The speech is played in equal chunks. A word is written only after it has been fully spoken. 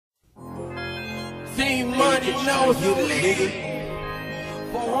Team money, no sleep.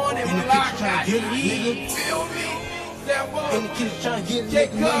 400 block, got heat. Feel me? In the kitchen trying to get it,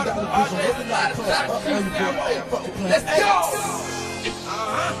 nigga. Let's go!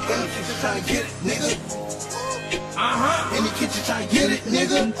 In the kitchen trying to get it, nigga. In the kitchen trying to get it,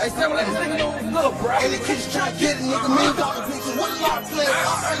 nigga. Hey, Samo, let this nigga know what it's up, bro. In the kitchen trying to get it, nigga. $1 million picture. What a lot of players.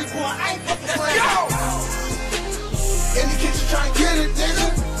 Early boy, I ain't fucking playing. In the kitchen trying to get it, nigga.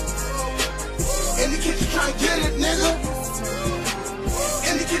 In the kitchen trying to get it, nigga.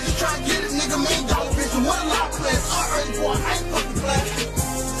 In the kitchen trying to get it, nigga. $1 million picture. What a lot of players. Early boy, I ain't fucking playing.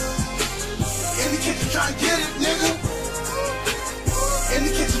 In the kitchen trying to get it, nigga. In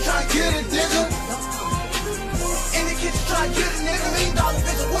the kitchen trying to get it, nigga. In the kitchen trying to get it, nigga. $1 million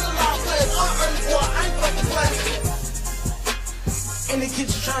picture. What a lot of players. Early boy, I ain't fucking playing. In the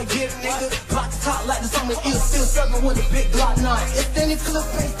kitchen trying to get it, nigga. Block the top like the summer ill. Still struggling with a big Glock 9. If any clip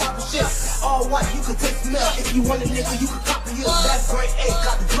ain't top of shit. All white, you can take smell. If you want a nigga, you can copy it. That's great, A,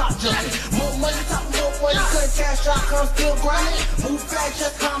 got the Glock jumping. More money, top of more money. Couldn't cash out, come still grinding. Move fast,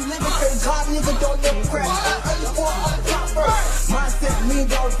 just how I'm living. Pray to God, nigga, don't never crash. Early boy, on the top first. Mindset, $1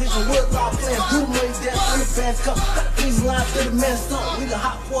 million vision. Wood law playing. $2 million death in the fans cup. Got these lines to the man's son. We the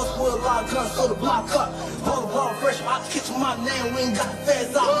hot force, wood law guns, so the block up. Ball fresh, out the kitchen, my name, we ain't got the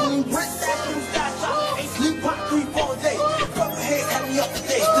fans out. We ain't brick that, we got shot. Ain't sleep, pop 3-4 days. Go ahead, have me up to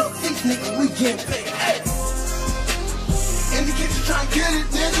date. This nigga, we getting paid. Hey. In the kitchen trying to get it,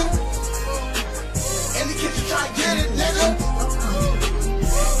 nigga. In the kitchen trying to get it, nigga.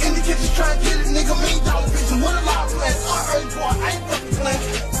 In the kitchen trying to get it, nigga. $1 million vision, what a lot of players. Early boy, I ain't fucking playing.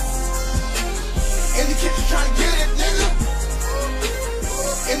 In the kitchen trying to get it, nigga.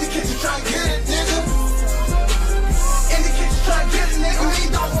 In the kitchen trying to get it, nigga. In the kitchen trying to get it, nigga. $1 million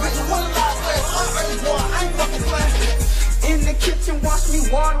vision, what a lot of players. Early boy, I ain't fucking playing. In the kitchen, watch me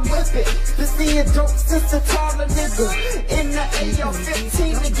water whip it. To see a dope since a taller nigga. In the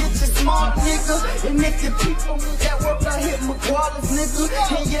AR-15 to get you smart nigga. And if the people need that work, I hit McGuire's nigga.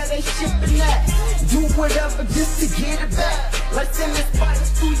 And yeah, they shipping that. Do whatever just to get it back. Like sending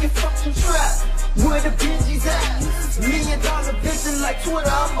spiders through your fucking trap. Where the Benjis at? $1 million vision like Twitter,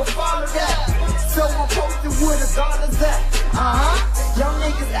 I'ma follow that. So I'm posting where the dollars at. Y'all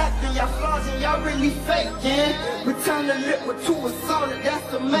niggas acting, y'all flogging, y'all really faking. Return the liquid to a solid,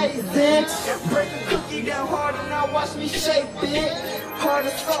 that's amazing. Break the cookie down hard and now watch me shape it. Hard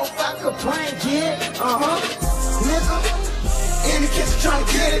as soft, I could bring it. Nigga. In the kitchen trying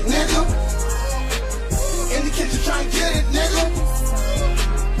to get it, nigga. In the kitchen trying to get it, nigga.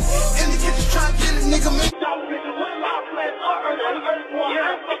 In the kitchen trying to get it, nigga.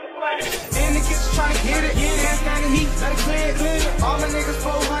 In the kitchen trying to get it, hands down the heat, let it clear. All my niggas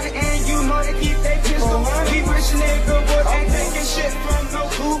 400 and you know they keep they pistol. We wishing they good boys ain't taking shit from no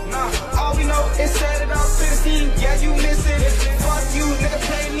coupe. All we know is set it off to the team. Yeah, you miss it. Fuck you, nigga,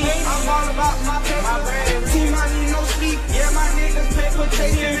 play me. I'm all about my paper. Team money, no sleep. Yeah, my niggas paper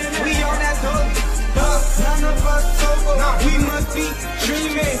chasing. We on that dope. None of us sober. We must be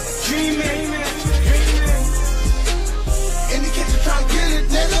dreaming. In the kitchen trying to get it,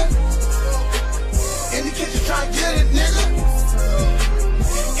 nigga. In the kitchen trying to get it, nigga.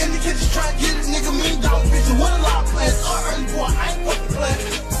 In the kitchen trying to get it, nigga. $1 million vision, what a lot of players. Early boy, I ain't fucking playing.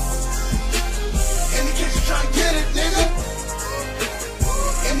 In the kitchen trying to get it, nigga.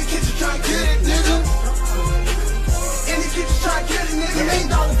 In the kitchen trying to get it, nigga. In the kitchen trying to get it, nigga. $1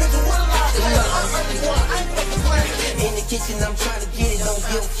 million vision, what a lot of players. Early boy, I ain't fucking playing. In the kitchen, I'm trying to get it, don't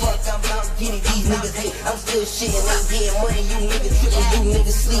give a fuck, I'm about to get it. These niggas hate, I'm still shitting, ain't getting money, you niggas tripping, you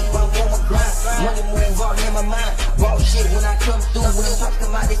niggas sleep, I'm on my grind. Money move all in my mind, raw shit when I come through, when the talk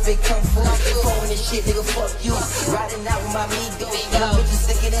come out, they say come through. Phone this shit, nigga, fuck you. Riding out with my amigos, got bitches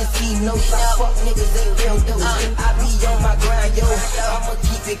sicker than C-notes, I fuck niggas ain't real dudes. I be on my grind, yo, I'ma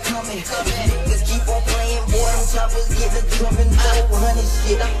keep it coming. Niggas keep on playing, boy, them choppers get the drumming, 400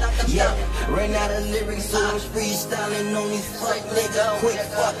 shit. Yeah, ran out of lyrics, so I'm freestyling on these fuck niggas. Quick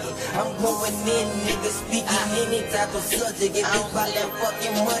fucking, I'm going in, nigga, speaking any type of subject. If it's about that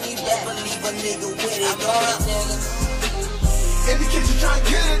fucking money, that believe a nigga with it, nigga. In the kitchen trying to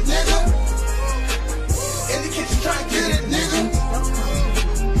get it, nigga. In the kitchen trying to get it, nigga.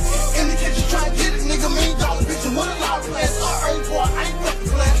 In the kitchen trying to get it, nigga. $1 million vision, what a lot of players. Early boy, I ain't fucking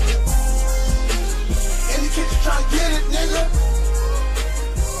playing. In the kitchen trying to get it, nigga.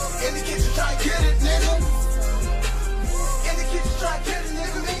 In the kitchen trying to get it, nigga. In the kitchen trying to get it,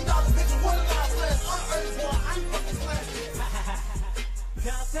 nigga. $1 million vision, what a lot of players. Early boy, I ain't fucking playing.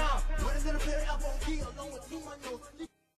 Downtown, what is it a better album key along with Team Money?